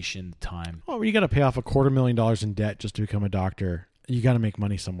education, the time. Oh, you got to pay off $250,000 in debt just to become a doctor. You got to make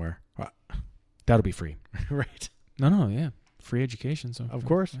money somewhere. That'll be free. Right. No, yeah. Free education. So of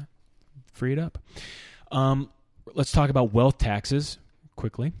course. Yeah. Free it up. Let's talk about wealth taxes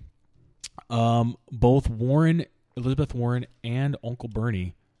quickly. Both Elizabeth Warren and Uncle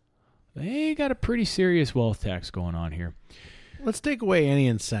Bernie, they got a pretty serious wealth tax going on here. Let's take away any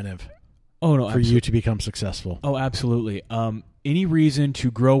incentive for you to become successful. Oh, absolutely. Any reason to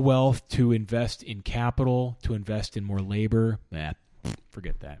grow wealth, to invest in capital, to invest in more labor,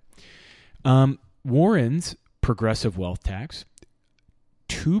 forget that. Warren's progressive wealth tax,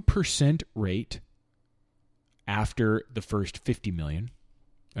 2% rate after the first $50 million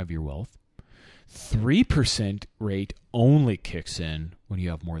of your wealth. 3% rate only kicks in when you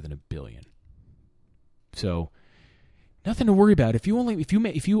have more than $1 billion. So nothing to worry about. If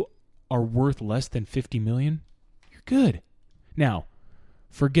you are worth less than $50 million, you're good. Now,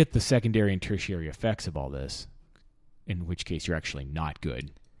 forget the secondary and tertiary effects of all this, in which case you're actually not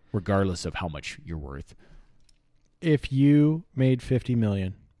good, regardless of how much you're worth. If you made $50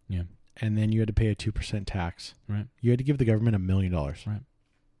 million, yeah, and then you had to pay a 2% tax, right, you had to give the government $1 million. Right.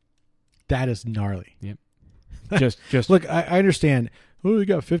 That is gnarly. Yep. Just look. I understand. Oh, you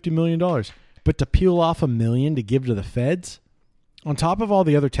got $50 million, but to peel off $1 million to give to the feds, on top of all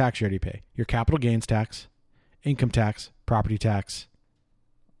the other tax you already pay, your capital gains tax, income tax, property tax,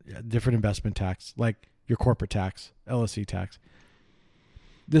 different investment tax, like your corporate tax, LLC tax.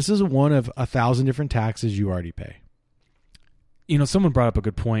 This is one of 1,000 different taxes you already pay. You know, someone brought up a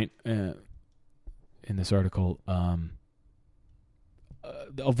good point in this article.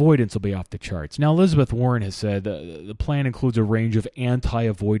 The avoidance will be off the charts. Now, Elizabeth Warren has said the plan includes a range of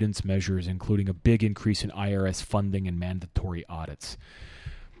anti-avoidance measures, including a big increase in IRS funding and mandatory audits.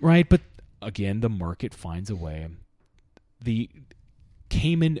 Right, but again, the market finds a way. The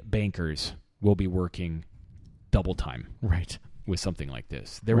Cayman bankers will be working double time. Right. With something like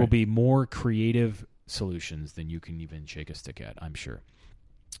this. There will be more creative solutions than you can even shake a stick at, I'm sure.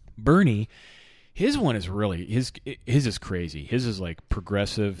 Bernie, his one is really, his is crazy. His is like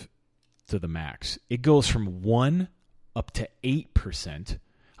progressive to the max. It goes from 1 up to 8%.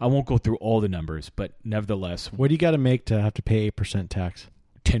 I won't go through all the numbers, but nevertheless. What do you got to make to have to pay 8% tax?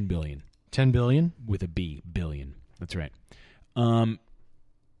 $10 billion. $10 billion? With a B, billion. That's right.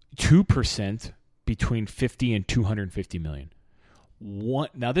 2% between 50 and 250 million.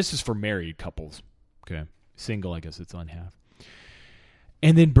 Now this is for married couples. Okay. Single, I guess it's on half.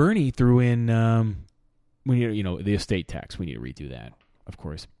 And then Bernie threw in the estate tax. We need to redo that, of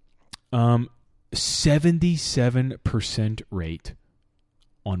course. 77% rate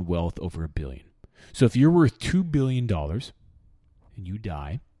on wealth over $1 billion. So if you're worth $2 billion and you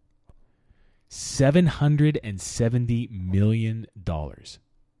die, $770 million.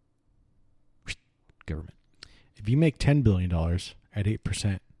 Government. If you make $10 billion at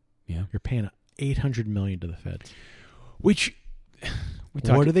 8%, yeah, you're paying $800 million to the feds. Which,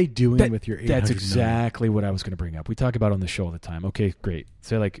 what are they doing with your $800 million? That's exactly what I was going to bring up. We talk about on the show all the time. Okay, great.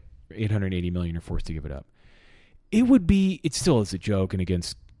 Say like $880 million, you're forced to give it up. It still is a joke and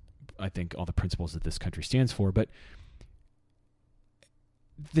against, I think, all the principles that this country stands for, but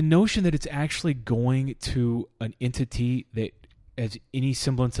the notion that it's actually going to an entity that has any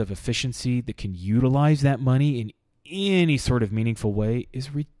semblance of efficiency that can utilize that money in any sort of meaningful way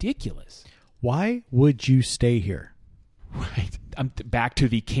is ridiculous. Why would you stay here? Right. I'm back to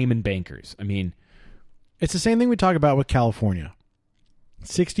the Cayman bankers. I mean, it's the same thing we talk about with California.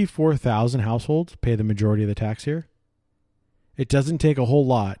 64,000 households pay the majority of the tax here. It doesn't take a whole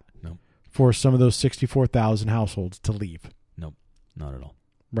lot for some of those 64,000 households to leave. Nope, not at all.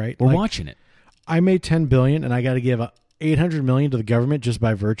 Right? We're watching it. I made $10 billion and I got to give $800 million to the government just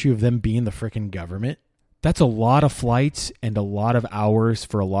by virtue of them being the freaking government. That's a lot of flights and a lot of hours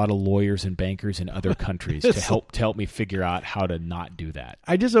for a lot of lawyers and bankers in other countries to help me figure out how to not do that.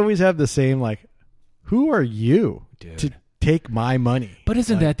 I just always have the same, like, who are you to take my money? But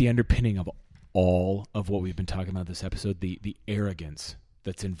isn't that the underpinning of all of what we've been talking about this episode? The arrogance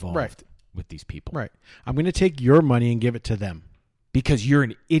that's involved with these people. Right. I'm going to take your money and give it to them. Because you're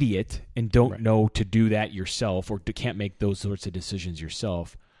an idiot and don't know to do that yourself or can't make those sorts of decisions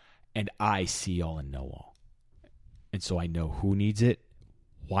yourself. And I see all and know all. And so I know who needs it,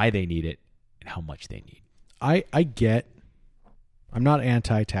 why they need it, and how much they need. I get, I'm not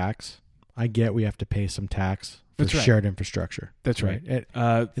anti-tax. I get we have to pay some tax for shared infrastructure. That's right. It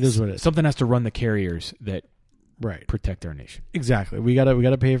is what it is. Something has to run the carriers that protect our nation. Exactly. We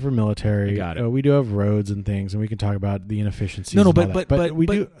gotta pay for military. We got it. We do have roads and things, and we can talk about the inefficiencies. No, and all but that. we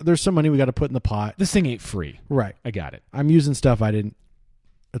do. There's some money we got to put in the pot. This thing ain't free. Right. I got it. I'm using stuff I didn't.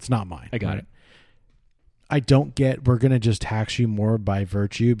 It's not mine. I got it. I don't get we're going to just tax you more by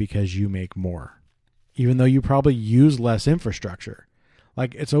virtue because you make more, even though you probably use less infrastructure.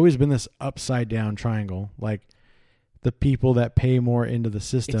 Like, it's always been this upside down triangle. Like, the people that pay more into the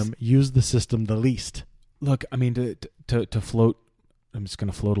system use the system the least. Look, I mean, to float, I'm just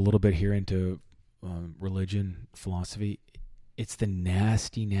going to float a little bit here into religion, philosophy. It's the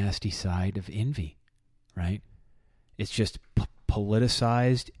nasty, nasty side of envy, right? It's just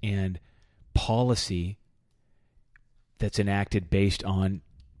politicized and policy that's enacted based on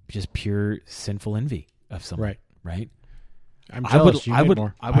just pure sinful envy of someone. Right. I'm jealous. I would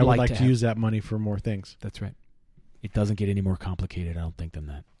like to have, use that money for more things. That's right. It doesn't get any more complicated, I don't think, than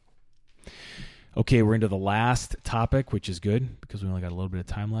that. Okay, we're into the last topic, which is good because we only got a little bit of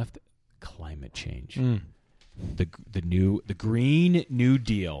time left. Climate change. The Green New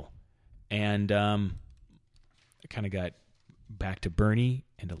Deal. And I kind of got back to Bernie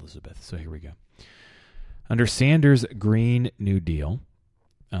and Elizabeth. So here we go. Under Sanders' Green New Deal,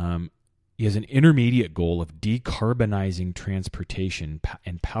 he has an intermediate goal of decarbonizing transportation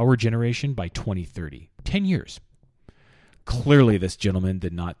and power generation by 2030. 10 years. Clearly, this gentleman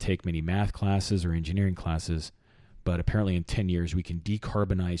did not take many math classes or engineering classes, but apparently in 10 years, we can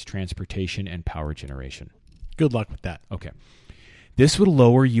decarbonize transportation and power generation. Good luck with that. Okay. This would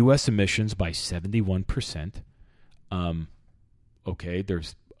lower U.S. emissions by 71%. Okay,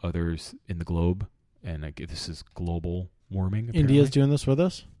 there's others in the globe. And this is global warming. Apparently. India's doing this with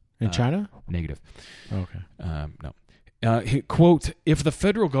us? In China? Negative. Okay. No. Quote, if the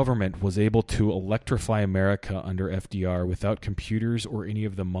federal government was able to electrify America under FDR without computers or any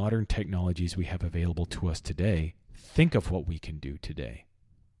of the modern technologies we have available to us today, think of what we can do today.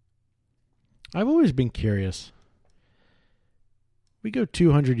 I've always been curious. We go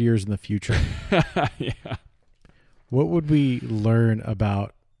 200 years in the future. Yeah. What would we learn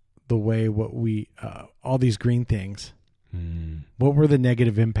about the way all these green things, what were the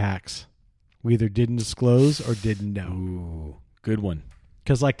negative impacts we either didn't disclose or didn't know? Ooh, good one.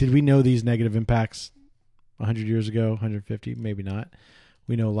 Because, like, did we know these negative impacts 100 years ago, 150? Maybe not.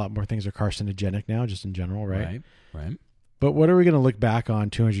 We know a lot more things are carcinogenic now, just in general, right? Right. But what are we going to look back on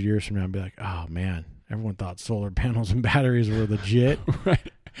 200 years from now and be like, oh, man, everyone thought solar panels and batteries were legit.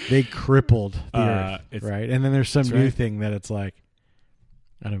 Right. They crippled the earth, right? And then there's some new thing that it's like,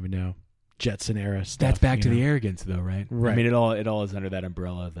 I don't even know, Jetson era stuff. That's back to the arrogance, though, right? Right. I mean, it all is under that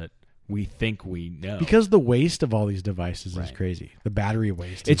umbrella that we think we know. Because the waste of all these devices is crazy. The battery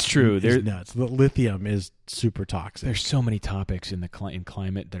waste is nuts. The lithium is super toxic. There's so many topics in in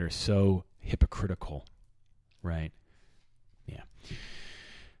climate that are so hypocritical, right? Yeah.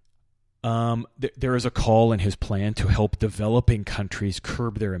 There is a call in his plan to help developing countries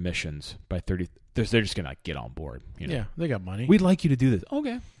curb their emissions by 30. They're just going to get on board. You know? Yeah, they got money. We'd like you to do this.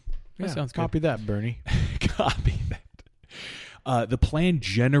 Okay. That sounds good. Copy that, Bernie. Copy that. The plan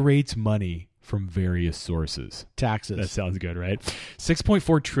generates money from various sources. Taxes. That sounds good, right?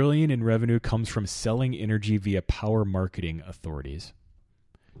 $6.4 trillion in revenue comes from selling energy via power marketing authorities.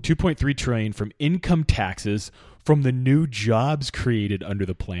 $2.3 trillion from income taxes from the new jobs created under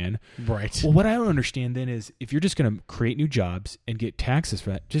the plan. Right. Well, what I don't understand then is if you're just going to create new jobs and get taxes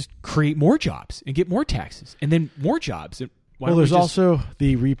for that, just create more jobs and get more taxes and then more jobs. Well, there's also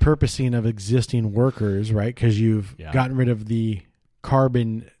the repurposing of existing workers, right? Because you've gotten rid of the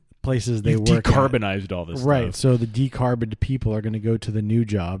carbon places they work at. Decarbonized all this right. stuff. So the decarboned people are going to go to the new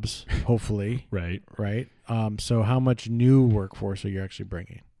jobs, hopefully. Right. So how much new workforce are you actually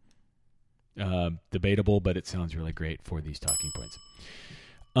bringing? Debatable, but it sounds really great for these talking points.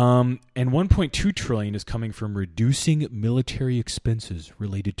 And 1.2 trillion is coming from reducing military expenses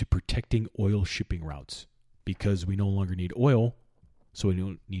related to protecting oil shipping routes, because we no longer need oil, so we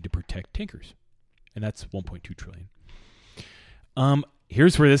don't need to protect tankers. And that's 1.2 trillion.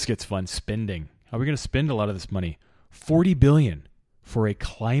 Here's where this gets fun. Spending. How are we going to spend a lot of this money? $40 billion for a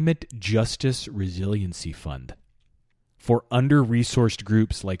climate justice resiliency fund for under-resourced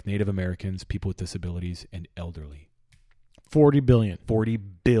groups like Native Americans, people with disabilities, and elderly. $40 billion. $40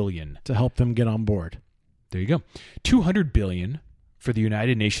 billion. To help them get on board. There you go. $200 billion for the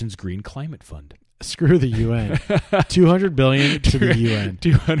United Nations Green Climate Fund. Screw the UN. $200 billion to the UN.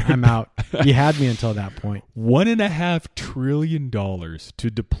 I'm out. You had me until that point. $1.5 trillion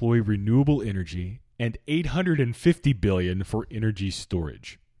to deploy renewable energy and $850 billion for energy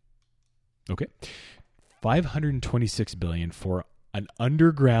storage. Okay. $526 billion for an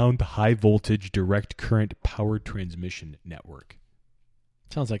underground high voltage direct current power transmission network.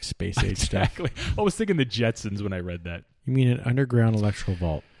 Sounds like space age stuff. Exactly. I was thinking the Jetsons when I read that. You mean an underground electrical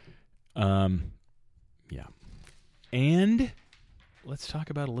vault? Yeah. And let's talk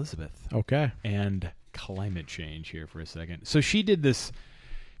about Elizabeth. Okay. And climate change here for a second. So she did this.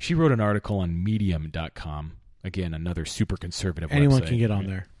 She wrote an article on Medium.com. Again, another super conservative Anyone website. can get on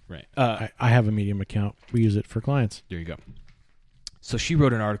there. Right. I have a Medium account. We use it for clients. There you go. So she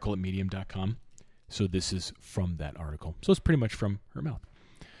wrote an article at Medium.com. So this is from that article. So it's pretty much from her mouth.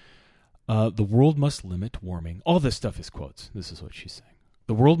 The world must limit warming. All this stuff is quotes. This is what she's saying.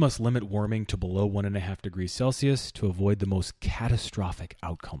 The world must limit warming to below 1.5 degrees Celsius to avoid the most catastrophic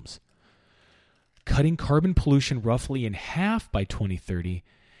outcomes. Cutting carbon pollution roughly in half by 2030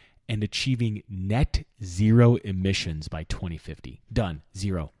 and achieving net zero emissions by 2050. Done.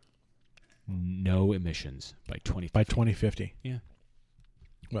 Zero. No emissions by 2050. By 2050. Yeah.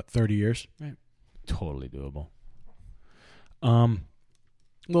 What, 30 years? Right. Totally doable. Well,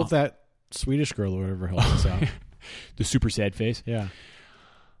 if that Swedish girl or whatever helps us out. The super sad face. Yeah.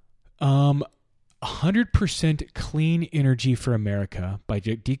 100% clean energy for America by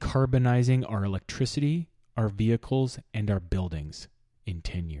decarbonizing our electricity, our vehicles, and our buildings in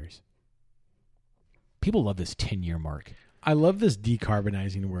 10 years. People love this 10-year mark. I love this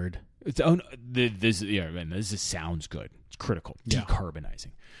decarbonizing word. This sounds good. It's critical. Yeah.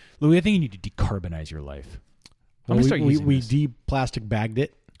 Decarbonizing. Louis, I think you need to decarbonize your life. I'm Well, gonna start using we this. de-plastic bagged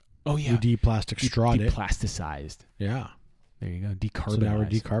it. Oh, yeah. We de-plastic strawed it. Deplasticized. Yeah. There you go. Decarbonized. So now we're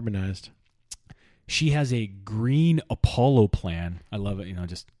decarbonized. She has a green Apollo plan. I love it.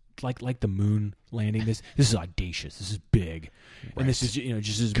 Just like the moon landing. This is audacious. This is big, and this is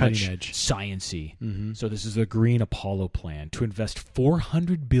just as Cutting much edge. science-y. Mm-hmm. So this is a green Apollo plan to invest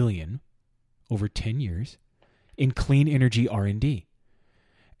 $400 billion over 10 years in clean energy R&D,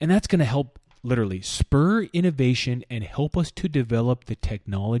 and that's going to help literally spur innovation and help us to develop the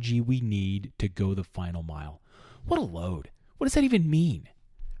technology we need to go the final mile. What a load! What does that even mean?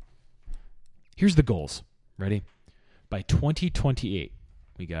 Here's the goals. Ready? By 2028,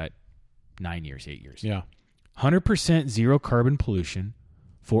 we got 8 years. Yeah. 100% zero carbon pollution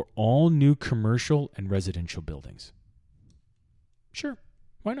for all new commercial and residential buildings. Sure.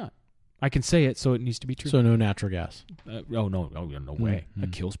 Why not? I can say it, so it needs to be true. So no natural gas. No way. Mm.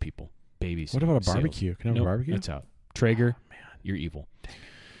 That kills people. Babies. What about a sales. barbecue? Can I have a barbecue? That's out. Traeger, you're evil.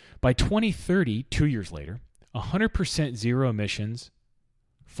 By 2030, 2 years later, 100% zero emissions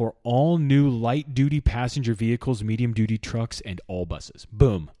for all new light-duty passenger vehicles, medium-duty trucks, and all buses.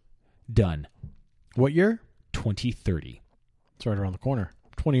 Boom. Done. What year? 2030. It's right around the corner.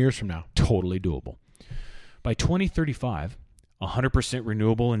 20 years from now. Totally doable. By 2035, 100%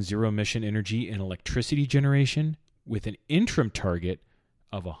 renewable and zero-emission energy and electricity generation with an interim target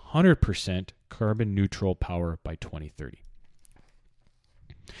of 100% carbon-neutral power by 2030.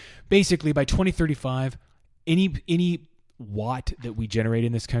 Basically, by 2035, any watt that we generate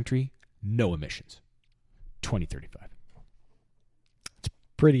in this country, no emissions. 2035.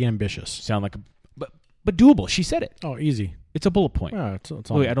 Pretty ambitious. Sound like but doable. She said it. Oh, easy. It's a bullet point. Yeah, it's on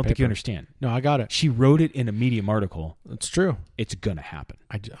Louis, I don't think you paper. understand. No, I got it. She wrote it in a Medium article. It's true. It's going to happen.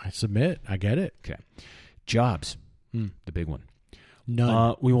 I submit. I get it. Okay. Jobs. The big one.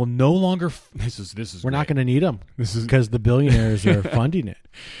 None. We will no longer. This is. We're not going to need them This is because the billionaires are funding it.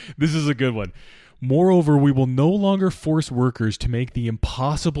 This is a good one. Moreover, we will no longer force workers to make the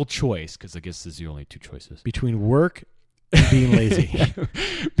impossible choice, because I guess there's the only two choices. Between work and being lazy.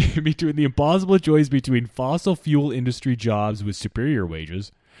 Between the impossible choice between fossil fuel industry jobs with superior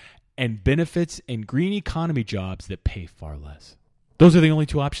wages and benefits and green economy jobs that pay far less. Those are the only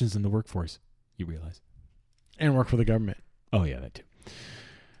two options in the workforce, you realize. And work for the government. Oh, yeah, that too.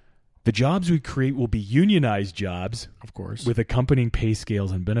 The jobs we create will be unionized jobs Of course. with accompanying pay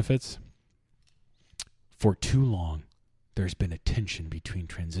scales and benefits. For too long, there's been a tension between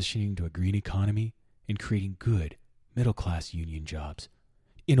transitioning to a green economy and creating good, middle-class union jobs.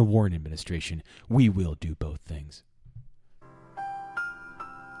 In a Warren administration, we will do both things.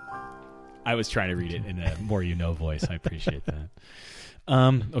 I was trying to read it in a more voice. I appreciate that.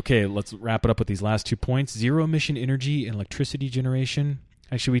 Okay, let's wrap it up with these last 2 points. Zero-emission energy and electricity generation.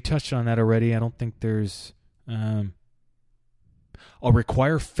 Actually, we touched on that already. I don't think there's... I'll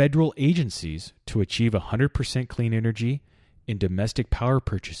require federal agencies to achieve 100% clean energy in domestic power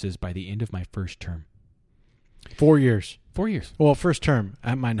purchases by the end of my first term. 4 years. 4 years. Well, first term.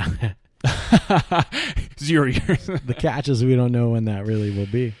 I might not. 0 years. The catch is we don't know when that really will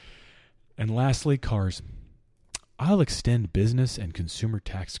be. And lastly, cars. I'll extend business and consumer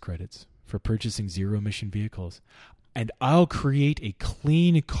tax credits for purchasing zero-emission vehicles. And I'll create a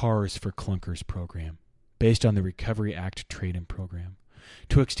Clean Cars for Clunkers program based on the Recovery Act trade-in program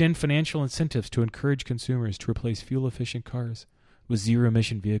to extend financial incentives to encourage consumers to replace fuel-efficient cars with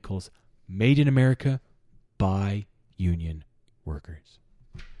zero-emission vehicles made in America by union workers.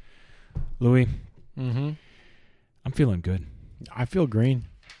 Louis, Mm-hmm. I'm feeling good. I feel green.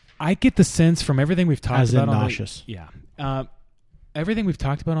 I get the sense from everything we've talked As about in on nauseous. everything we've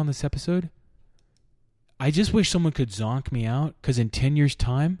talked about on this episode, I just wish someone could zonk me out, because in 10 years'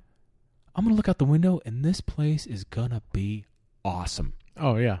 time, I'm going to look out the window and this place is going to be awesome.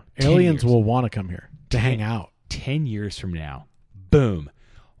 Oh, yeah. 10 Aliens years. will want to come here to hang out. 10 years from now, boom.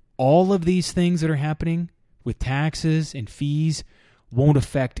 All of these things that are happening with taxes and fees won't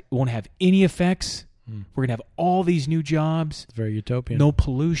have any effects. We're going to have all these new jobs. It's very utopian. No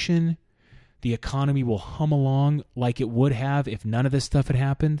pollution. The economy will hum along like it would have if none of this stuff had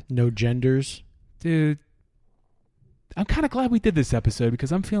happened. No genders. Dude, I'm kind of glad we did this episode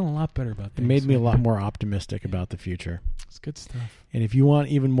because I'm feeling a lot better about It things. made me a lot more optimistic about the future. It's good stuff. And if you want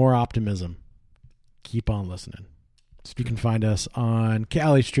even more optimism, keep on listening. You can find us on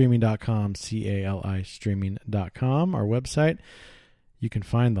calistreaming.com, CALI streaming.com, our website. You can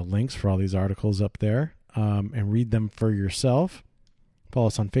find the links for all these articles up there and read them for yourself. Follow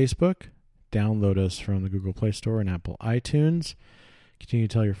us on Facebook. Download us from the Google Play Store and Apple iTunes. Continue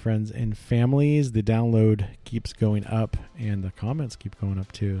to tell your friends and families. The download keeps going up and the comments keep going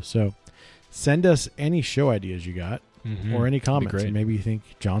up too. So send us any show ideas you got or any comments. great. And maybe you think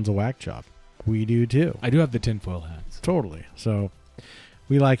John's a whack job. We do too. I do have the tinfoil hats. Totally. So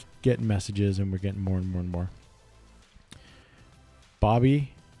we like getting messages and we're getting more and more and more.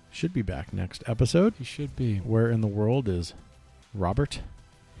 Bobby should be back next episode. He should be. Where in the world is Robert?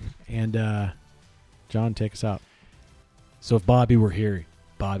 And John, take us out. So if Bobby were here,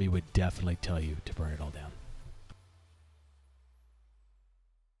 Bobby would definitely tell you to burn it all down.